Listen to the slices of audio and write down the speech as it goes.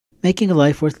Making a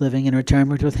life worth living and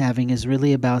retirement worth having is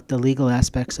really about the legal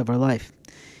aspects of our life.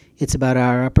 It's about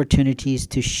our opportunities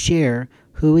to share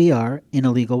who we are in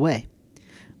a legal way.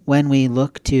 When we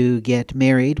look to get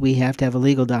married, we have to have a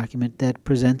legal document that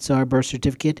presents our birth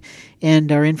certificate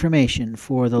and our information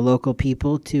for the local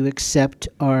people to accept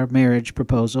our marriage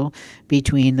proposal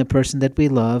between the person that we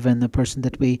love and the person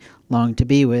that we long to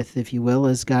be with, if you will,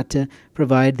 has got to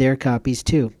provide their copies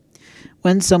too.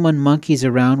 When someone monkeys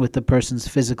around with the person's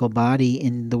physical body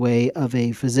in the way of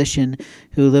a physician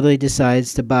who literally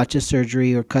decides to botch a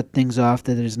surgery or cut things off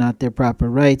that is not their proper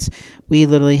rights, we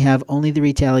literally have only the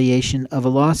retaliation of a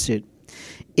lawsuit.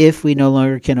 If we no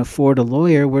longer can afford a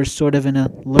lawyer, we're sort of in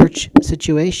a lurch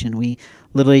situation. We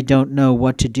literally don't know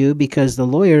what to do because the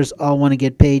lawyers all want to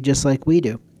get paid just like we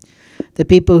do. The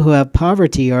people who have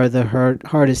poverty are the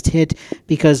hardest hit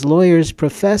because lawyers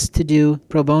profess to do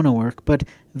pro bono work, but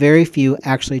very few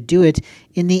actually do it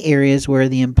in the areas where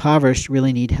the impoverished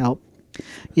really need help.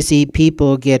 You see,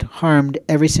 people get harmed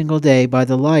every single day by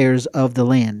the liars of the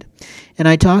land. And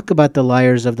I talk about the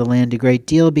liars of the land a great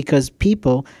deal because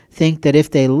people think that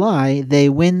if they lie, they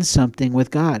win something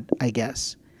with God, I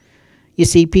guess. You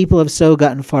see, people have so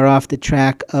gotten far off the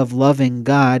track of loving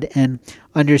God and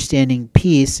understanding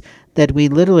peace that we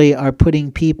literally are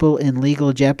putting people in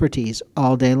legal jeopardies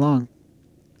all day long.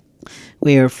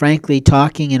 We are frankly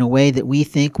talking in a way that we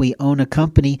think we own a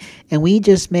company, and we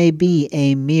just may be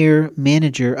a mere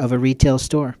manager of a retail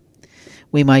store.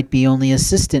 We might be only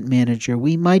assistant manager,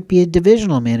 we might be a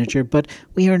divisional manager, but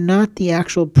we are not the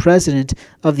actual president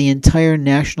of the entire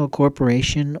national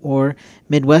corporation or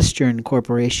Midwestern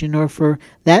corporation, or for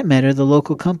that matter, the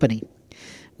local company.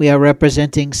 We are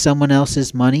representing someone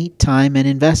else's money, time, and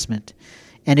investment.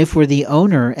 And if we're the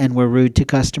owner and we're rude to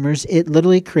customers, it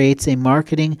literally creates a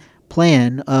marketing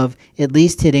plan of at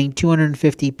least hitting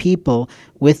 250 people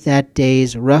with that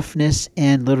day's roughness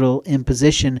and literal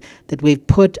imposition that we've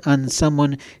put on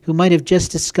someone who might have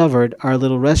just discovered our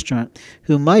little restaurant,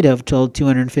 who might have told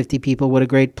 250 people what a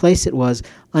great place it was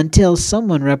until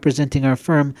someone representing our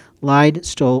firm lied,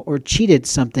 stole, or cheated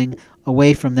something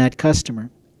away from that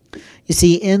customer. You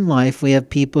see, in life we have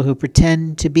people who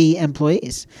pretend to be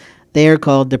employees. They are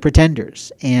called the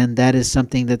pretenders, and that is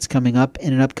something that's coming up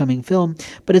in an upcoming film,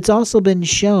 but it's also been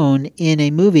shown in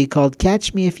a movie called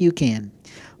Catch Me If You Can.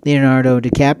 Leonardo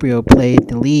DiCaprio played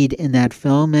the lead in that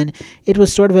film, and it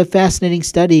was sort of a fascinating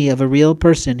study of a real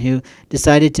person who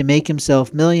decided to make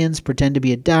himself millions, pretend to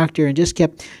be a doctor, and just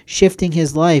kept shifting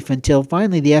his life until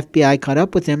finally the FBI caught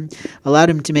up with him, allowed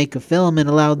him to make a film, and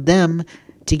allowed them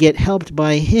to get helped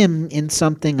by him in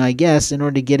something, I guess, in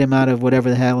order to get him out of whatever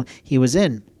the hell he was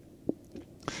in.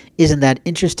 Isn't that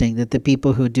interesting that the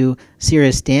people who do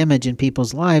serious damage in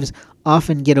people's lives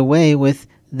often get away with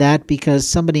that because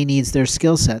somebody needs their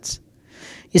skill sets?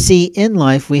 You see, in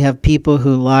life we have people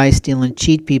who lie, steal, and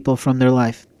cheat people from their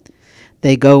life.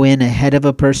 They go in ahead of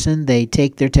a person, they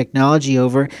take their technology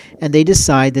over, and they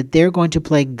decide that they're going to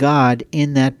play God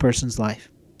in that person's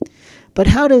life. But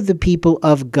how do the people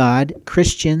of God,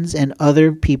 Christians and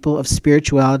other people of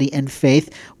spirituality and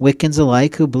faith, Wiccans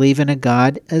alike who believe in a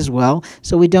God as well,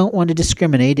 so we don't want to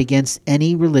discriminate against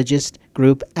any religious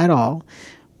group at all.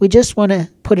 We just want to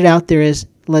put it out there as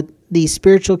let the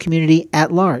spiritual community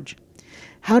at large.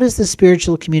 How does the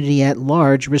spiritual community at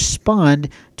large respond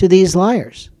to these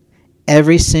liars?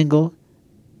 Every single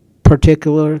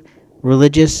particular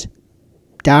religious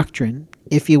doctrine,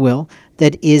 if you will,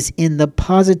 that is in the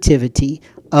positivity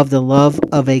of the love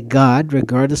of a God,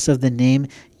 regardless of the name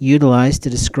utilized to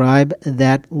describe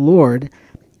that Lord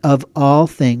of all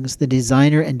things, the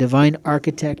designer and divine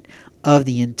architect of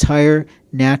the entire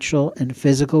natural and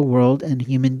physical world and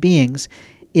human beings,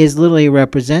 is literally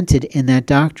represented in that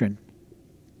doctrine.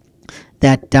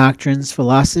 That doctrine's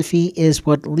philosophy is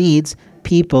what leads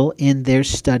people in their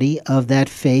study of that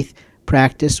faith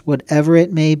practice, whatever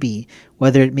it may be,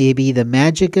 whether it may be the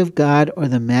magic of God or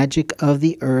the magic of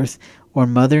the earth or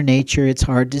Mother Nature, it's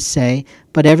hard to say,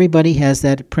 but everybody has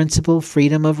that principal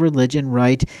freedom of religion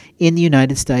right in the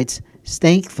United States,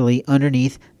 thankfully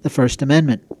underneath the First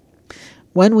Amendment.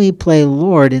 When we play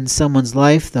Lord in someone's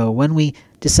life, though, when we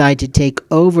decide to take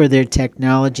over their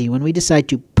technology, when we decide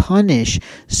to punish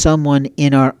someone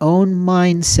in our own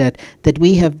mindset that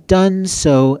we have done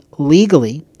so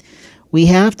legally, we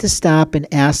have to stop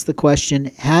and ask the question,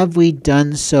 have we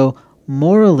done so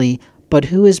morally, but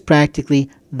who is practically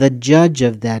the judge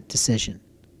of that decision?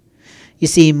 You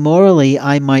see, morally,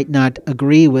 I might not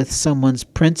agree with someone's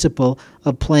principle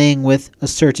of playing with a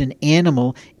certain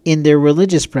animal in their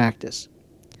religious practice.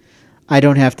 I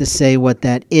don't have to say what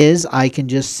that is. I can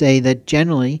just say that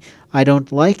generally I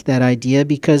don't like that idea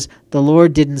because the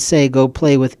Lord didn't say go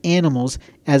play with animals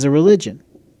as a religion.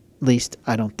 At least,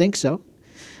 I don't think so.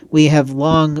 We have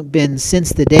long been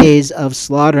since the days of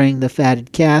slaughtering the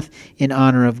fatted calf in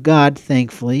honor of God,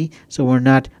 thankfully, so we're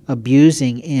not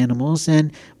abusing animals,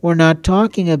 and we're not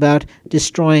talking about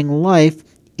destroying life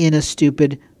in a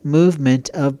stupid movement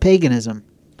of paganism.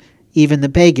 Even the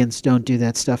pagans don't do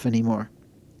that stuff anymore.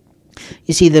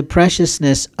 You see, the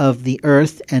preciousness of the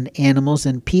earth and animals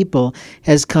and people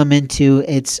has come into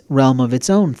its realm of its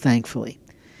own, thankfully.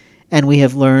 And we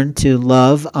have learned to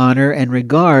love, honor, and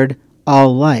regard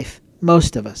all life,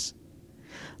 most of us.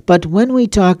 But when we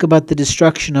talk about the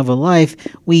destruction of a life,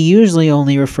 we usually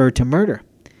only refer to murder.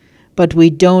 But we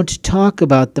don't talk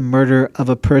about the murder of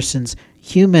a person's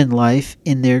human life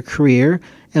in their career,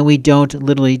 and we don't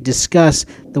literally discuss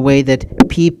the way that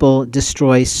people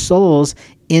destroy souls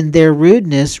in their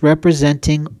rudeness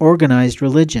representing organized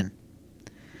religion.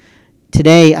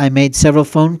 Today, I made several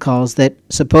phone calls that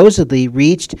supposedly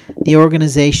reached the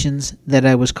organizations that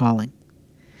I was calling.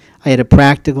 I had a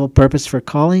practical purpose for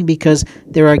calling because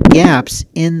there are gaps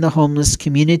in the homeless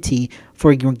community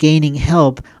for gaining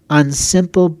help on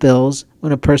simple bills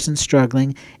when a person's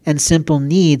struggling and simple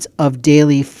needs of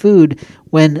daily food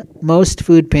when most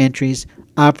food pantries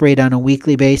operate on a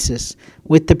weekly basis,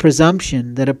 with the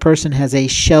presumption that a person has a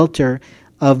shelter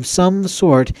of some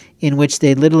sort in which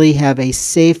they literally have a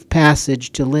safe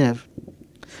passage to live.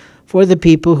 For the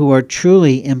people who are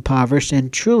truly impoverished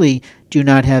and truly do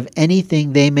not have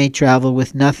anything, they may travel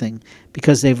with nothing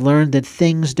because they've learned that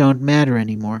things don't matter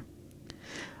anymore.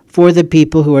 For the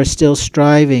people who are still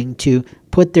striving to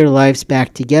put their lives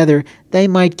back together, they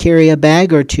might carry a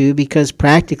bag or two because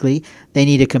practically they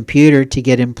need a computer to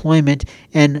get employment,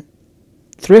 and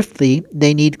thriftily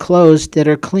they need clothes that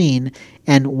are clean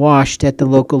and washed at the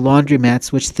local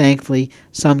laundromats, which thankfully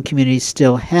some communities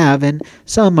still have, and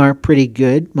some are pretty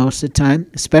good most of the time,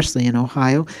 especially in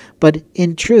Ohio. But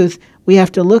in truth, we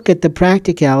have to look at the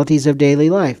practicalities of daily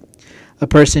life. A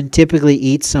person typically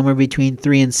eats somewhere between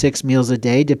 3 and 6 meals a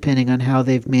day, depending on how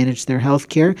they've managed their health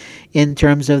care in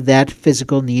terms of that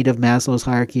physical need of Maslow's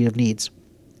hierarchy of needs.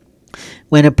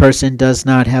 When a person does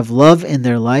not have love in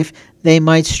their life, they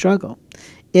might struggle.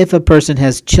 If a person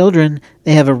has children,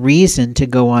 they have a reason to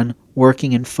go on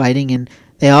working and fighting, and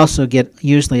they also get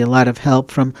usually a lot of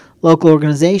help from local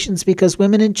organizations because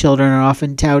women and children are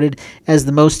often touted as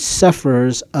the most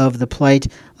sufferers of the plight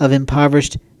of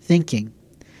impoverished thinking.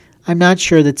 I'm not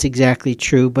sure that's exactly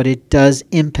true, but it does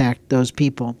impact those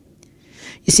people.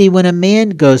 You see, when a man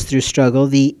goes through struggle,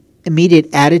 the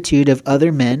immediate attitude of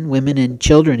other men, women, and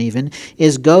children even,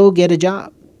 is go get a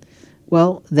job.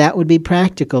 Well, that would be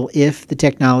practical if the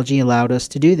technology allowed us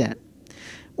to do that.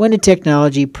 When a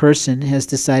technology person has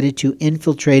decided to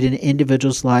infiltrate an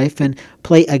individual's life and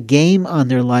play a game on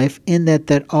their life in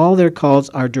that all their calls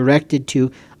are directed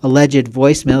to alleged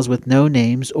voicemails with no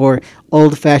names or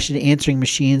old-fashioned answering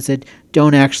machines that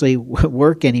don't actually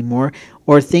work anymore,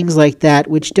 or things like that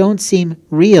which don't seem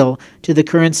real to the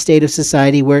current state of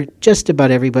society where just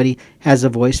about everybody has a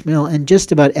voicemail and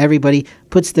just about everybody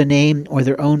puts their name or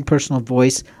their own personal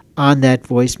voice on that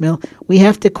voicemail, we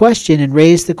have to question and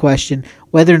raise the question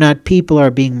whether or not people are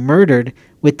being murdered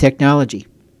with technology.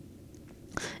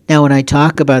 Now, when I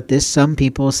talk about this, some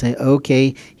people say,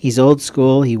 okay, he's old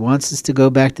school. He wants us to go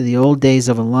back to the old days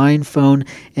of a line phone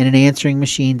and an answering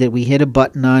machine that we hit a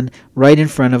button on right in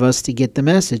front of us to get the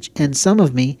message. And some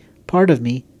of me, part of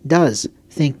me, does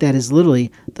think that is literally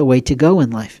the way to go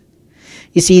in life.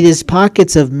 You see, there's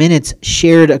pockets of minutes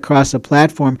shared across a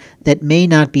platform that may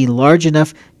not be large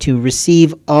enough to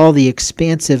receive all the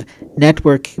expansive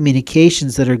network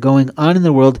communications that are going on in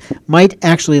the world might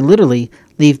actually literally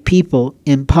leave people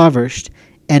impoverished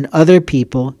and other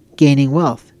people gaining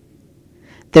wealth.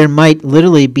 There might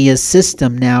literally be a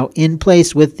system now in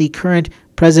place with the current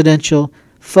presidential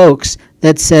folks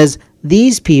that says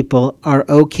these people are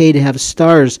okay to have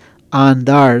stars on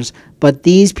theirs, but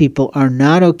these people are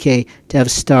not okay to have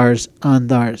stars on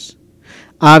theirs.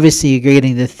 Obviously, you're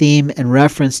getting the theme and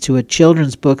reference to a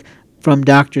children's book from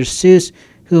Dr. Seuss,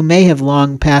 who may have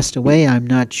long passed away, I'm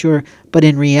not sure, but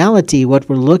in reality, what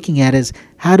we're looking at is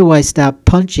how do I stop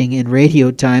punching in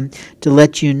radio time to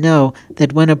let you know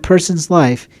that when a person's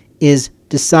life is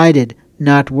decided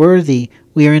not worthy,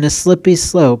 we are in a slippery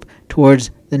slope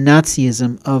towards the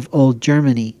Nazism of old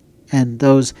Germany and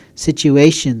those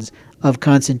situations of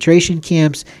concentration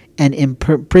camps and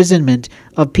imprisonment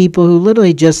of people who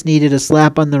literally just needed a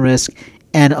slap on the wrist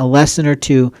and a lesson or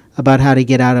two about how to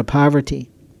get out of poverty.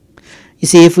 You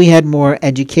see, if we had more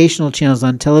educational channels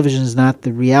on television, is not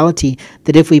the reality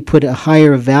that if we put a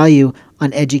higher value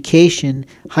on education,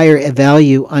 higher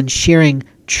value on sharing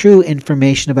true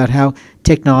information about how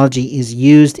technology is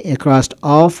used across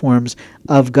all forms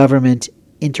of government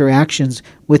interactions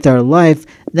with our life,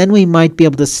 then we might be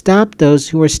able to stop those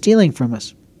who are stealing from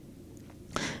us.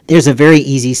 There's a very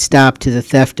easy stop to the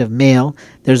theft of mail.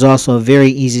 There's also a very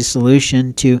easy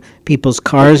solution to people's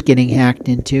cars getting hacked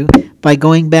into by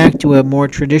going back to a more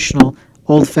traditional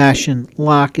old-fashioned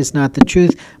lock is not the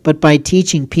truth, but by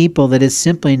teaching people that it's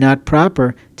simply not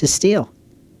proper to steal.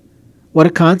 What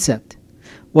a concept.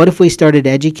 What if we started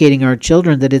educating our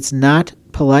children that it's not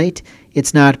polite,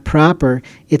 it's not proper,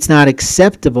 it's not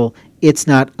acceptable, it's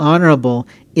not honorable,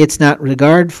 it's not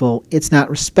regardful, it's not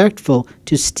respectful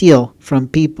to steal from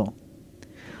people?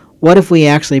 What if we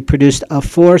actually produced a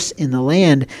force in the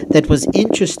land that was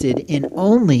interested in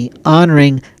only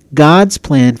honoring God's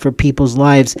plan for people's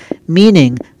lives,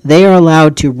 meaning they are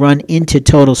allowed to run into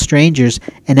total strangers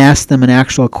and ask them an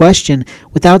actual question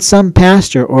without some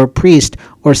pastor or priest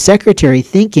or secretary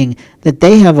thinking that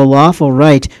they have a lawful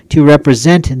right to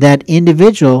represent that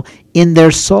individual in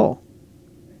their soul?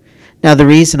 Now, the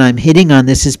reason I'm hitting on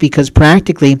this is because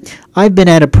practically I've been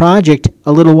at a project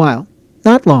a little while,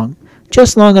 not long,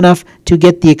 just long enough to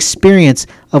get the experience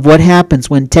of what happens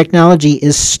when technology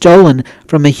is stolen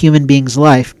from a human being's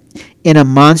life in a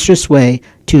monstrous way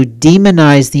to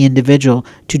demonize the individual,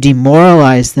 to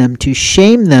demoralize them, to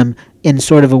shame them in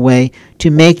sort of a way to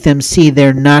make them see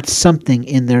they're not something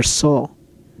in their soul.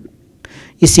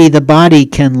 You see, the body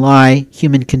can lie,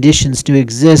 human conditions do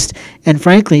exist, and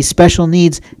frankly, special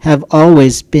needs have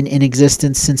always been in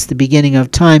existence since the beginning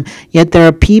of time, yet there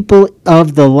are people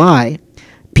of the lie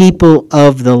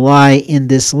in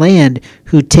this land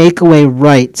who take away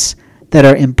rights that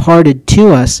are imparted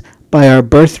to us by our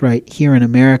birthright here in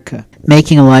America.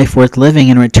 Making a life worth living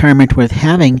and retirement worth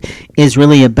having is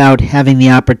really about having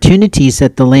the opportunities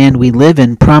that the land we live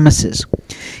in promises.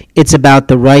 It's about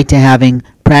the right to having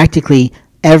practically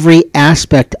every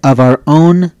aspect of our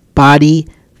own body,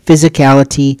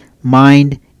 physicality,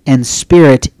 mind, and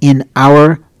spirit in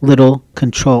our little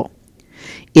control.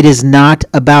 It is not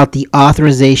about the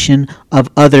authorization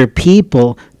of other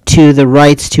people to the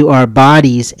rights to our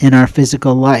bodies and our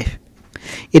physical life.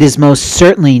 It is most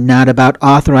certainly not about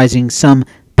authorizing some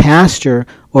pastor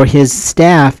or his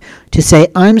staff to say,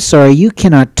 I'm sorry, you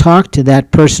cannot talk to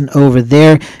that person over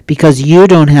there because you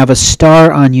don't have a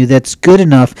star on you that's good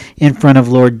enough in front of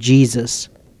Lord Jesus.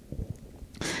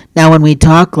 Now, when we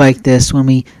talk like this, when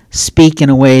we speak in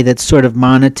a way that's sort of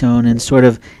monotone and sort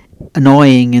of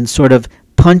annoying and sort of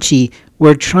punchy,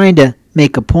 we're trying to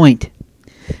make a point.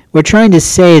 We're trying to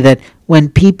say that when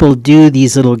people do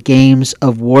these little games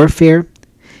of warfare,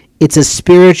 it's a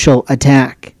spiritual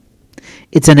attack.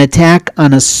 It's an attack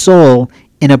on a soul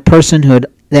in a personhood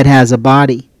that has a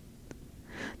body.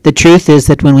 The truth is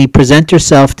that when we present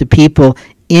ourselves to people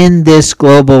in this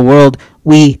global world,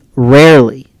 we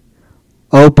rarely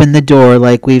open the door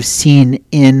like we've seen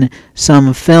in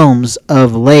some films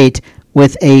of late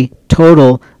with a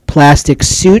total plastic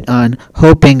suit on,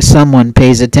 hoping someone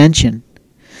pays attention.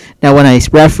 Now, when I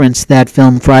reference that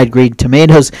film, Fried Green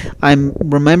Tomatoes, I'm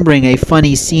remembering a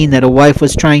funny scene that a wife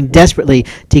was trying desperately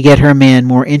to get her man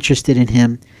more interested in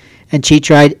him, and she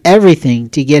tried everything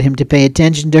to get him to pay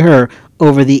attention to her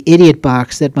over the idiot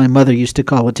box that my mother used to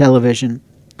call a television.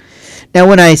 Now,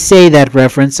 when I say that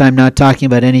reference, I'm not talking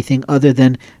about anything other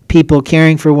than people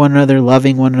caring for one another,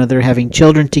 loving one another, having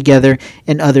children together,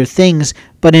 and other things.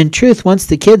 But in truth, once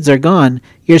the kids are gone,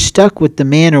 you're stuck with the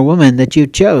man or woman that you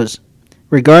chose,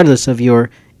 regardless of your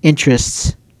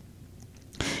interests.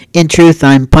 In truth,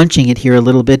 I'm punching it here a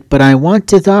little bit, but I want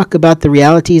to talk about the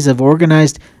realities of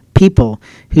organized people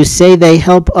who say they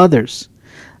help others.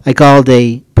 I called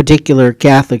a particular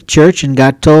Catholic church and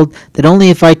got told that only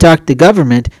if I talked to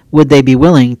government would they be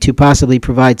willing to possibly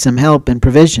provide some help and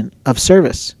provision of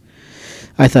service.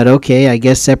 I thought, okay, I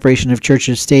guess separation of church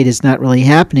and state is not really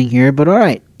happening here, but all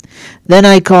right. Then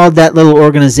I called that little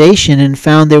organization and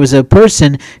found there was a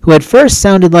person who at first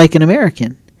sounded like an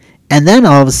American, and then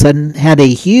all of a sudden had a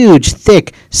huge,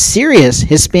 thick, serious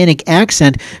Hispanic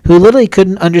accent who literally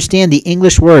couldn't understand the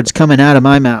English words coming out of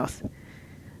my mouth.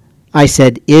 I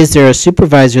said, is there a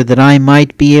supervisor that I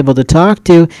might be able to talk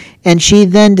to? And she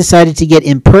then decided to get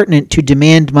impertinent to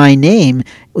demand my name,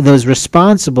 that was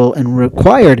responsible and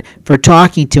required for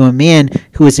talking to a man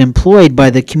who is employed by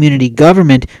the community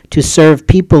government to serve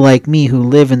people like me who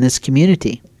live in this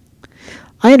community.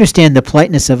 I understand the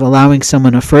politeness of allowing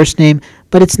someone a first name,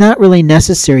 but it's not really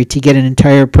necessary to get an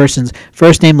entire person's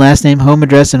first name, last name, home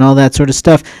address, and all that sort of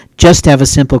stuff just to have a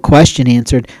simple question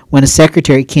answered when a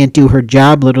secretary can't do her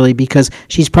job literally because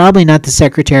she's probably not the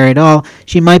secretary at all.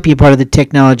 She might be a part of the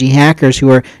technology hackers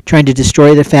who are trying to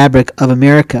destroy the fabric of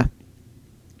America.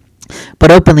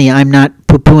 But openly, I'm not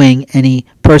poo-pooing any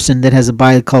person that has a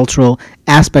bicultural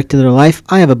aspect to their life.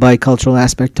 I have a bicultural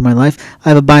aspect to my life. I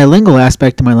have a bilingual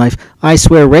aspect to my life. I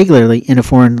swear regularly in a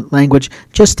foreign language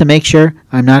just to make sure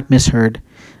I'm not misheard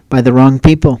by the wrong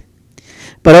people.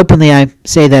 But openly, I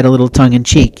say that a little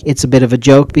tongue-in-cheek. It's a bit of a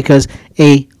joke because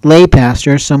a lay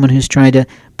pastor, someone who's trying to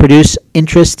produce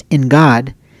interest in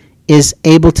God, is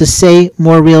able to say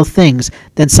more real things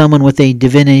than someone with a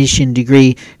divination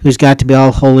degree who's got to be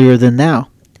all holier than thou.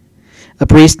 A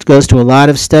priest goes to a lot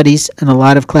of studies and a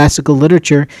lot of classical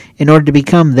literature in order to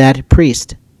become that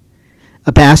priest.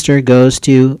 A pastor goes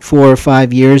to 4 or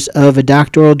 5 years of a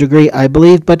doctoral degree, I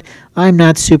believe, but I'm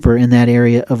not super in that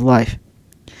area of life.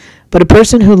 But a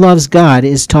person who loves God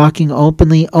is talking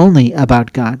openly only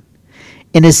about God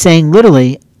and is saying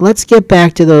literally, let's get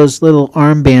back to those little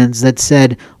armbands that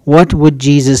said, what would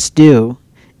Jesus do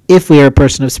if we are a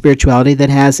person of spirituality that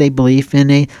has a belief in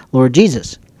a Lord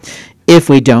Jesus? If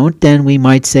we don't, then we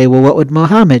might say, well, what would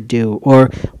Muhammad do? Or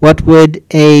what would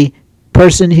a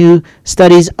person who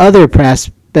studies other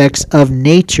aspects of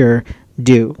nature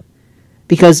do?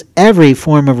 Because every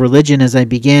form of religion, as I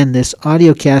began this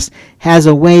audiocast, has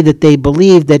a way that they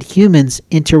believe that humans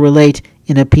interrelate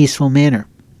in a peaceful manner.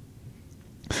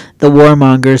 The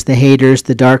warmongers, the haters,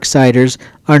 the darksiders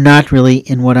are not really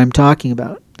in what I'm talking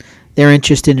about. They're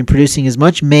interested in producing as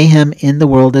much mayhem in the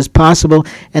world as possible,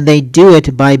 and they do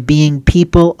it by being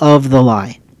people of the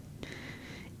lie.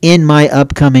 In my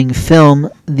upcoming film,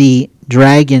 The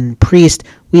Dragon Priest,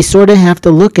 we sort of have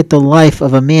to look at the life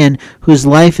of a man whose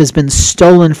life has been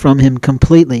stolen from him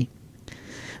completely.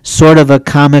 Sort of a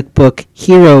comic book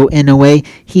hero in a way,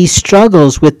 he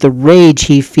struggles with the rage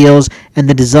he feels and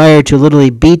the desire to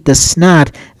literally beat the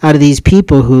snot out of these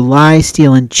people who lie,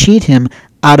 steal, and cheat him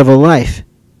out of a life,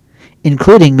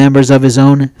 including members of his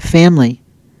own family.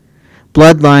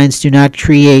 Bloodlines do not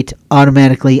create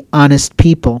automatically honest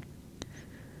people.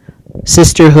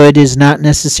 Sisterhood is not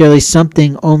necessarily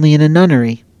something only in a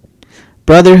nunnery.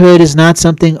 Brotherhood is not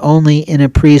something only in a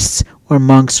priest's or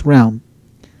monk's realm.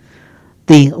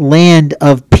 The land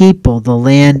of people, the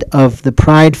land of the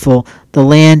prideful, the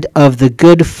land of the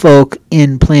good folk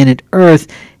in planet Earth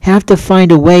have to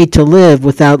find a way to live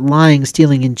without lying,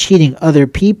 stealing, and cheating other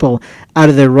people out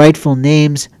of their rightful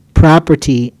names,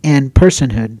 property, and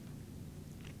personhood.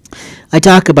 I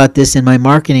talk about this in my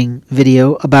marketing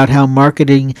video about how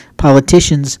marketing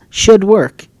politicians should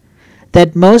work.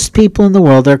 That most people in the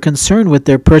world are concerned with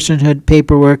their personhood,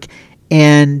 paperwork,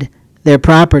 and their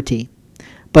property.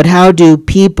 But how do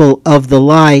people of the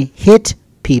lie hit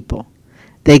people?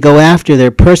 They go after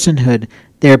their personhood,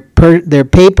 their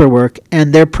paperwork,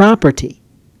 and their property.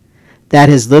 That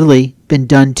has literally been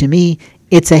done to me.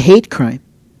 It's a hate crime.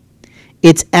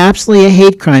 It's absolutely a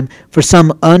hate crime for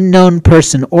some unknown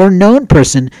person or known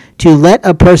person to let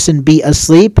a person be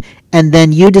asleep and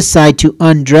then you decide to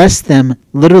undress them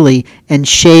literally and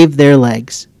shave their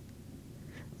legs.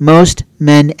 Most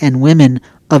men and women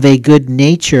of a good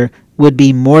nature would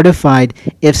be mortified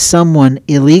if someone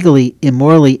illegally,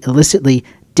 immorally, illicitly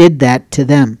did that to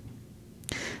them.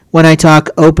 When I talk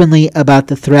openly about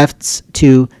the threats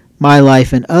to my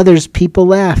life and others, people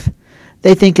laugh.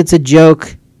 They think it's a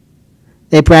joke.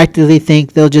 They practically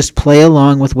think they'll just play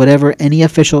along with whatever any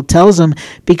official tells them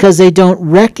because they don't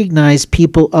recognize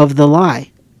people of the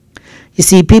lie. You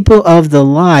see, people of the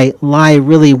lie lie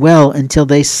really well until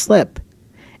they slip.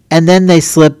 And then they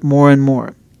slip more and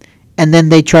more. And then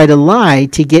they try to lie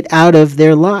to get out of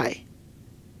their lie.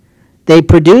 They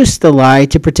produce the lie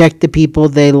to protect the people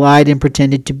they lied and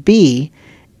pretended to be,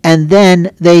 and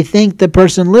then they think the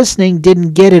person listening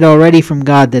didn't get it already from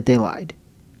God that they lied.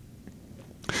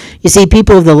 You see,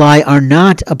 people of the lie are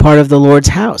not a part of the Lord's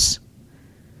house.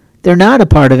 They're not a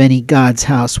part of any God's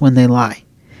house when they lie,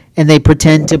 and they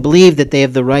pretend to believe that they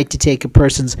have the right to take a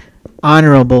person's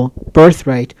honorable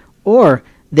birthright or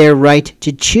their right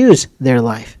to choose their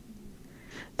life.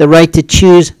 The right to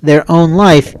choose their own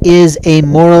life is a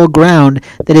moral ground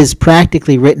that is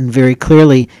practically written very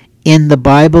clearly in the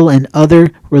Bible and other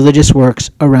religious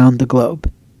works around the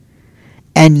globe.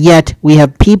 And yet we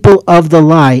have people of the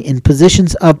lie in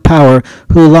positions of power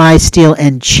who lie, steal,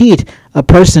 and cheat a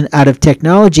person out of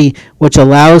technology, which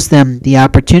allows them the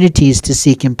opportunities to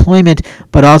seek employment,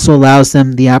 but also allows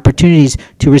them the opportunities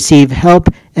to receive help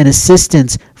and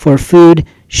assistance for food,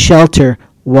 shelter,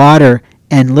 water,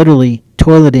 and literally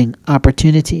toileting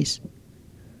opportunities.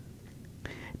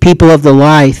 People of the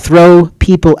lie throw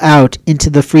people out into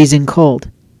the freezing cold.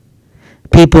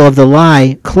 People of the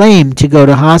lie claim to go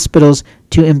to hospitals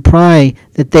to imply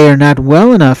that they are not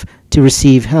well enough to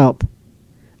receive help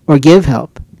or give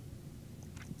help.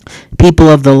 People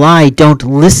of the lie don't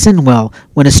listen well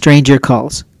when a stranger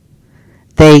calls.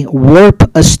 They warp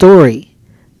a story.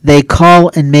 They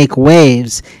call and make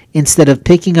waves instead of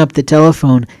picking up the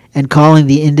telephone and calling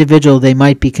the individual they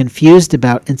might be confused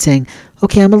about and saying,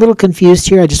 okay, I'm a little confused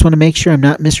here. I just want to make sure I'm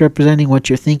not misrepresenting what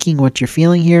you're thinking, what you're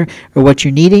feeling here, or what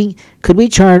you're needing. Could we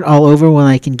chart all over when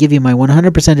I can give you my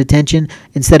 100% attention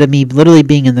instead of me literally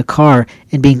being in the car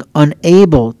and being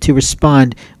unable to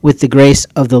respond with the grace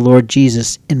of the Lord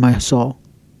Jesus in my soul?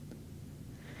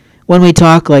 When we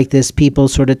talk like this, people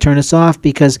sort of turn us off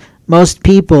because most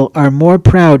people are more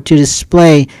proud to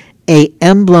display an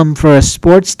emblem for a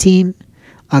sports team,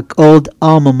 an old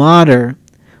alma mater,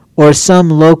 or some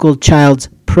local child's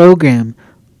program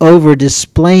over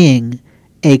displaying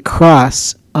a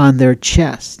cross on their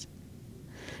chest.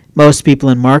 Most people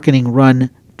in marketing run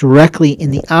directly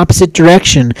in the opposite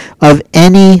direction of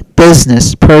any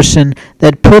business person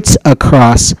that puts a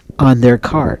cross on their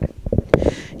card.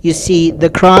 You see, the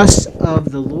cross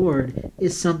of the Lord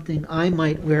is something I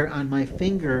might wear on my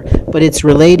finger, but it's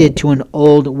related to an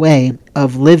old way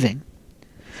of living.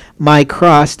 My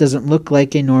cross doesn't look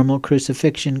like a normal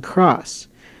crucifixion cross.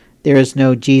 There is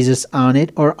no Jesus on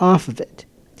it or off of it.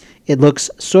 It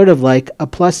looks sort of like a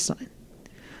plus sign,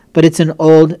 but it's an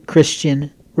old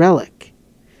Christian relic.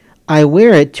 I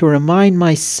wear it to remind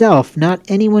myself, not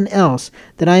anyone else,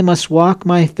 that I must walk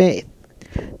my faith.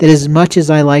 That as much as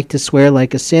I like to swear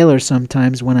like a sailor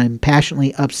sometimes when I'm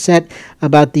passionately upset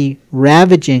about the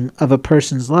ravaging of a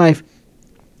person's life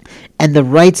and the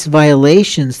rights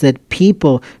violations that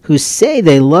people who say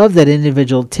they love that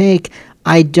individual take,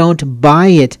 I don't buy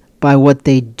it by what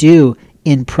they do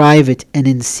in private and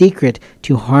in secret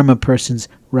to harm a person's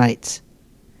rights.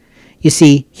 You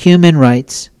see, human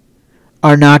rights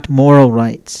are not moral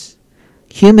rights.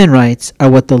 Human rights are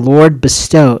what the Lord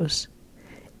bestows.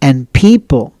 And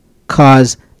people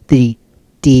cause the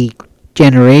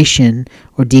degradation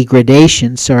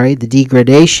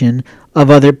of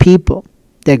other people.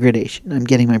 Degradation. I'm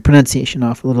getting my pronunciation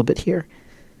off a little bit here.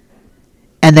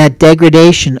 And that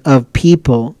degradation of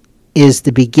people is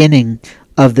the beginning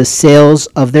of the sales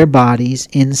of their bodies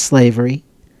in slavery,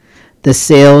 the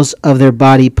sales of their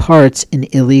body parts in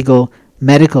illegal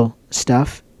medical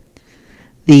stuff,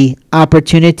 the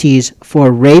opportunities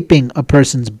for raping a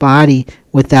person's body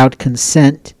without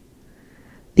consent,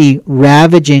 the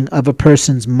ravaging of a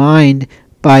person's mind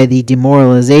by the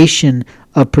demoralization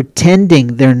of pretending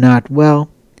they're not well,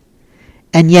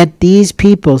 and yet these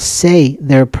people say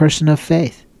they're a person of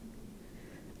faith.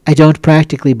 I don't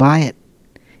practically buy it,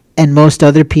 and most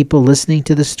other people listening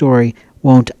to the story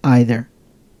won't either.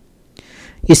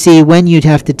 You see, when you'd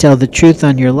have to tell the truth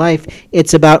on your life,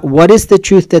 it's about what is the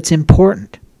truth that's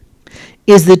important.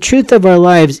 Is the truth of our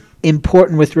lives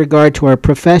important with regard to our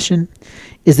profession?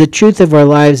 Is the truth of our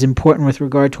lives important with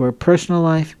regard to our personal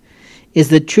life? Is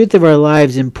the truth of our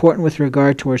lives important with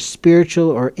regard to our spiritual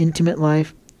or intimate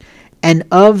life? And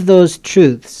of those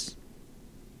truths,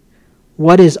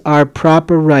 what is our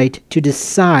proper right to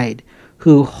decide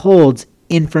who holds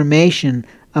information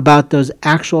about those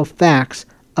actual facts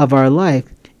of our life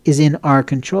is in our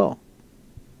control?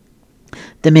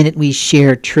 The minute we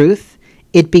share truth,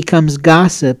 it becomes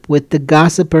gossip with the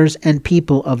gossipers and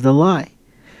people of the lie,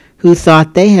 who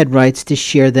thought they had rights to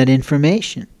share that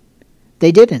information.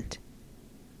 They didn't.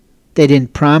 They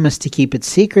didn't promise to keep it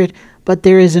secret, but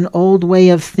there is an old way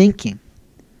of thinking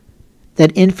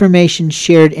that information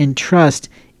shared in trust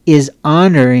is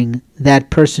honoring that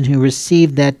person who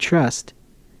received that trust.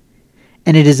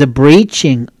 And it is a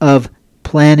breaching of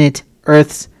planet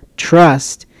Earth's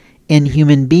trust in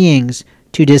human beings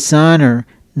to dishonor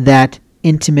that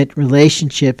intimate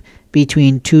relationship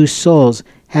between two souls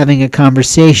having a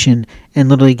conversation and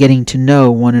literally getting to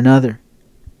know one another.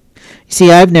 You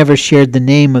see, I've never shared the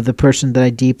name of the person that I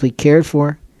deeply cared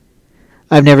for.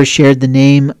 I've never shared the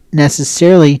name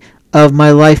necessarily of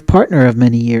my life partner of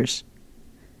many years,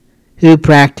 who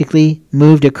practically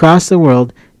moved across the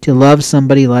world to love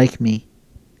somebody like me.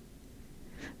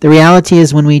 The reality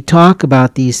is, when we talk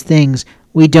about these things,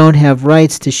 we don't have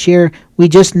rights to share. We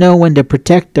just know when to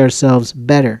protect ourselves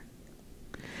better.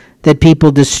 That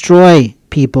people destroy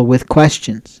people with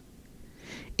questions.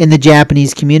 In the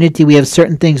Japanese community, we have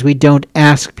certain things we don't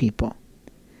ask people.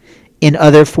 In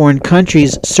other foreign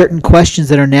countries, certain questions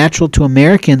that are natural to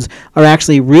Americans are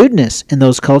actually rudeness in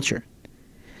those cultures.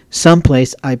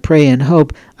 Someplace, I pray and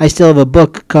hope, I still have a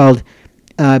book called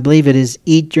I believe it is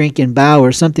Eat, Drink, and Bow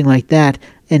or something like that,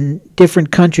 in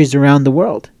different countries around the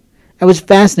world. I was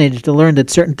fascinated to learn that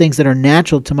certain things that are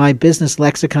natural to my business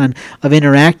lexicon of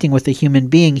interacting with a human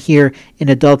being here in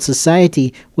adult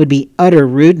society would be utter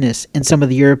rudeness in some of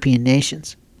the European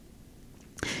nations.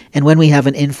 And when we have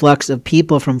an influx of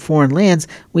people from foreign lands,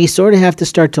 we sort of have to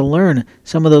start to learn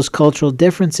some of those cultural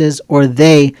differences, or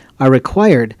they are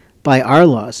required by our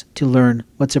laws to learn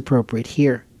what's appropriate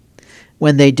here.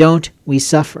 When they don't, we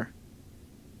suffer.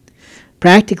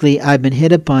 Practically, I've been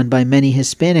hit upon by many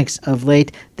Hispanics of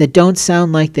late that don't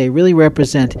sound like they really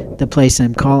represent the place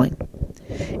I'm calling.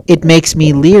 It makes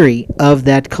me leery of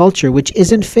that culture, which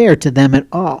isn't fair to them at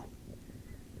all.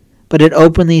 But it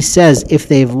openly says if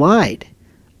they've lied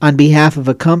on behalf of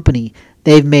a company,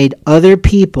 they've made other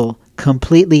people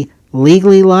completely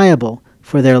legally liable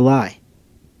for their lie.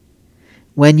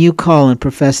 When you call and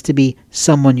profess to be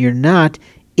someone you're not,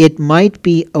 it might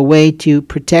be a way to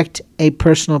protect a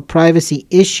personal privacy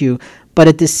issue, but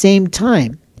at the same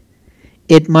time,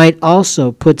 it might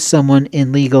also put someone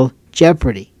in legal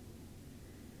jeopardy.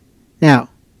 Now,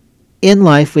 in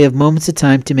life, we have moments of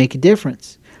time to make a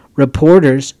difference.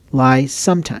 Reporters lie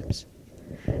sometimes.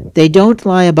 They don't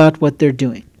lie about what they're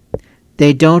doing.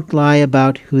 They don't lie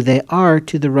about who they are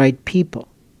to the right people.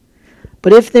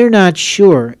 But if they're not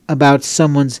sure about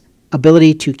someone's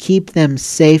ability to keep them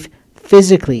safe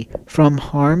physically from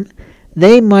harm,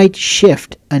 they might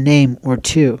shift a name or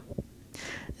two.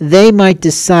 They might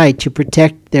decide to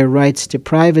protect their rights to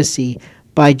privacy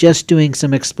by just doing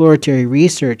some exploratory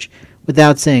research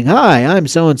without saying, "Hi, I'm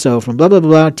so-and-so from blah, blah,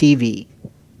 blah TV."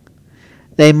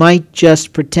 They might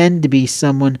just pretend to be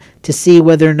someone to see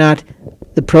whether or not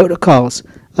the protocols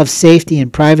of safety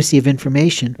and privacy of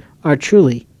information are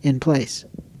truly in place.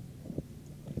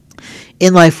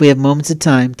 In life, we have moments of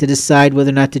time to decide whether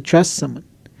or not to trust someone.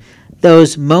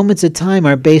 Those moments of time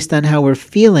are based on how we're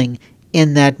feeling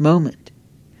in that moment.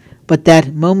 But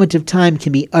that moment of time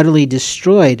can be utterly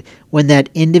destroyed when that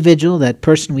individual, that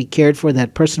person we cared for,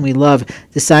 that person we love,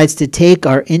 decides to take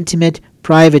our intimate,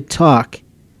 private talk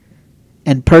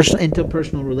and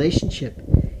interpersonal relationship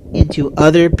into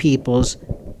other people's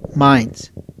minds.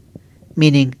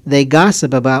 Meaning they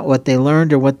gossip about what they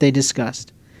learned or what they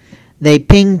discussed. They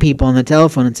ping people on the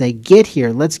telephone and say, "Get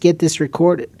here, let's get this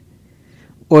recorded."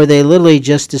 Or they literally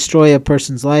just destroy a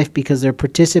person's life because they're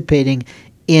participating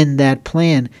in that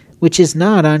plan, which is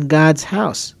not on God's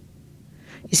house.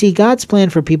 You see, God's plan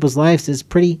for people's lives is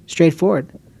pretty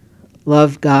straightforward.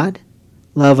 Love God,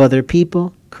 love other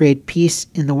people, create peace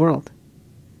in the world.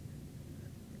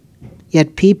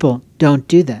 Yet people don't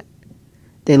do that.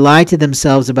 They lie to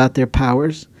themselves about their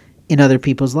powers in other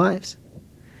people's lives.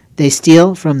 They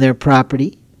steal from their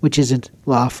property, which isn't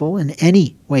lawful in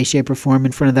any way, shape, or form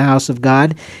in front of the house of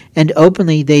God, and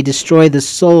openly they destroy the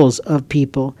souls of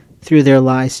people through their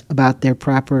lies about their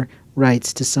proper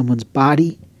rights to someone's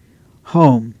body,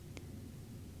 home,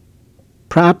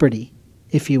 property,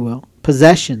 if you will,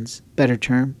 possessions, better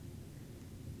term,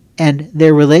 and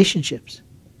their relationships.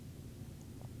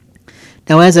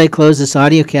 Now, as I close this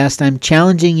audiocast, I'm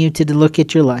challenging you to look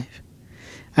at your life.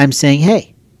 I'm saying,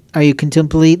 hey, are you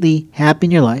completely happy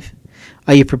in your life?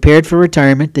 Are you prepared for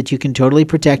retirement that you can totally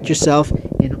protect yourself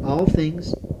in all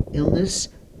things, illness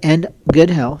and good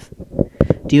health?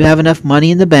 Do you have enough money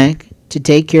in the bank to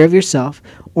take care of yourself?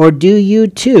 Or do you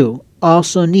too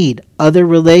also need other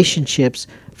relationships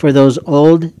for those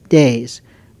old days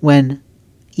when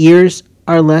ears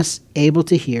are less able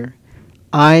to hear,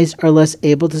 eyes are less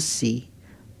able to see,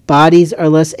 bodies are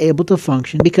less able to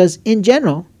function? Because in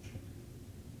general,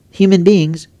 human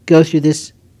beings go through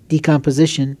this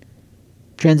decomposition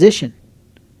transition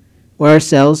where our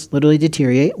cells literally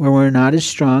deteriorate, where we're not as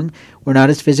strong, we're not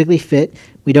as physically fit,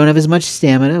 we don't have as much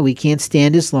stamina, we can't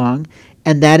stand as long,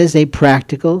 and that is a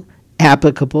practical,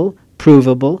 applicable,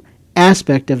 provable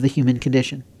aspect of the human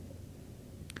condition.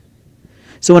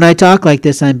 So when I talk like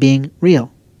this, I'm being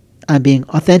real, I'm being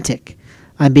authentic,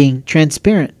 I'm being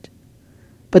transparent.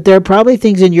 But there are probably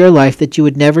things in your life that you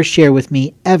would never share with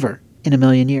me ever in a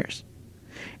million years.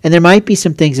 And there might be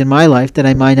some things in my life that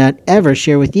I might not ever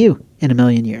share with you in a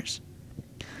million years.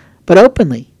 But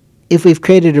openly, if we've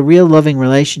created a real loving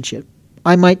relationship,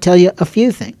 I might tell you a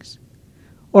few things.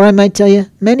 Or I might tell you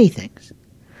many things.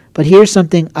 But here's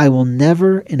something I will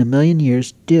never in a million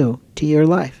years do to your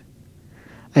life.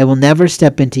 I will never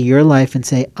step into your life and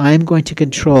say, I'm going to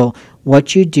control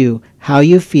what you do, how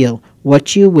you feel,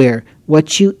 what you wear,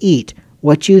 what you eat,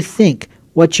 what you think,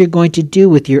 what you're going to do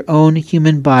with your own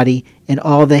human body, and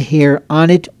all the hair on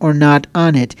it or not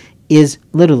on it is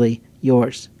literally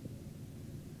yours.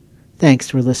 Thanks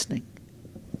for listening.